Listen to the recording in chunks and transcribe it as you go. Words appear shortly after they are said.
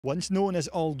Once known as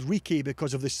Auld Reekie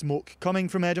because of the smoke coming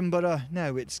from Edinburgh,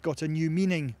 now it's got a new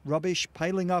meaning. Rubbish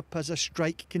piling up as a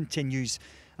strike continues.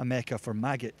 A mecca for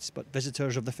maggots, but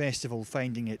visitors of the festival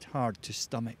finding it hard to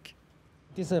stomach.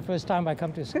 This is the first time I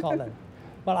come to Scotland,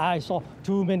 but I saw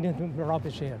too many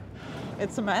rubbish here.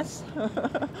 It's a mess.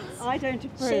 I don't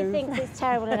approve. She thinks it's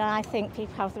terrible and I think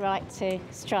people have the right to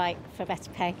strike for better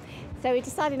pay. So we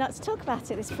decided not to talk about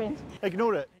it this spring.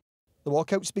 Ignore it. The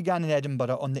walkouts began in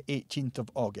Edinburgh on the 18th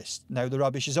of August. Now the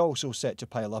rubbish is also set to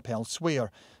pile up elsewhere.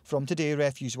 From today,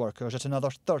 refuse workers at another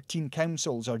 13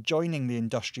 councils are joining the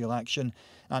industrial action.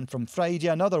 And from Friday,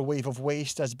 another wave of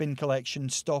waste as bin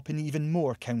collections stop in even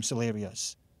more council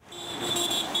areas.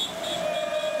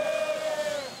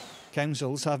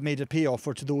 Councils have made a pay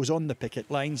offer to those on the picket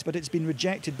lines, but it's been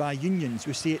rejected by unions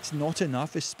who say it's not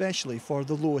enough, especially for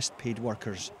the lowest paid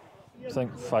workers. I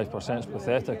think 5% is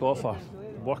pathetic offer.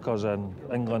 Workers in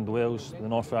England, Wales, the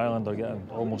North of Ireland are getting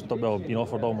almost double, being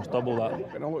offered almost double that.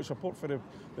 Getting a lot of support for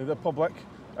the public.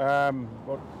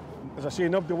 But as I say,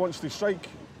 nobody wants to strike.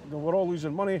 We're all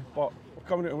losing money, but we're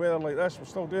coming out of weather like this, we're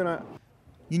still doing it.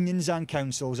 Unions and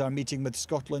councils are meeting with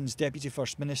Scotland's Deputy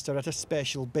First Minister at a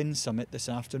special bin summit this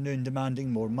afternoon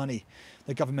demanding more money.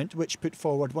 The government, which put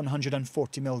forward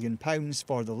 £140 million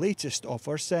for the latest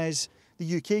offer, says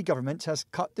the UK government has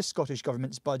cut the Scottish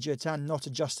government's budget and not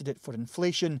adjusted it for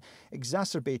inflation,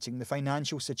 exacerbating the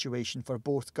financial situation for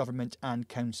both government and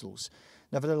councils.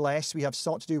 Nevertheless, we have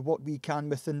sought to do what we can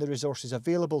within the resources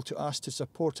available to us to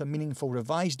support a meaningful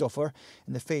revised offer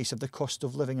in the face of the cost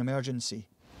of living emergency.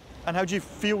 And how do you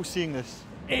feel seeing this?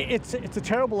 It's a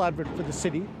terrible advert for the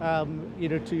city,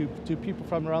 to people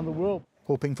from around the world.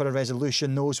 Hoping for a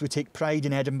resolution, those who take pride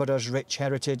in Edinburgh's rich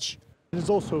heritage. There's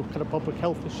also a kind of public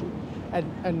health issue,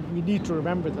 and we need to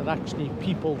remember that actually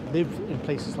people live in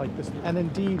places like this. And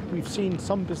indeed, we've seen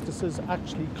some businesses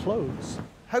actually close.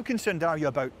 How concerned are you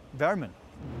about vermin?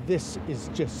 This is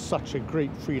just such a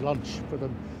great free lunch for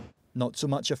them. Not so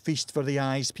much a feast for the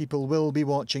eyes. People will be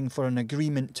watching for an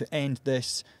agreement to end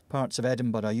this. Parts of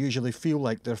Edinburgh usually feel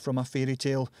like they're from a fairy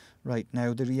tale. Right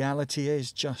now, the reality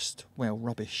is just, well,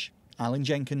 rubbish. Alan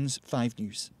Jenkins, 5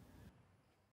 News.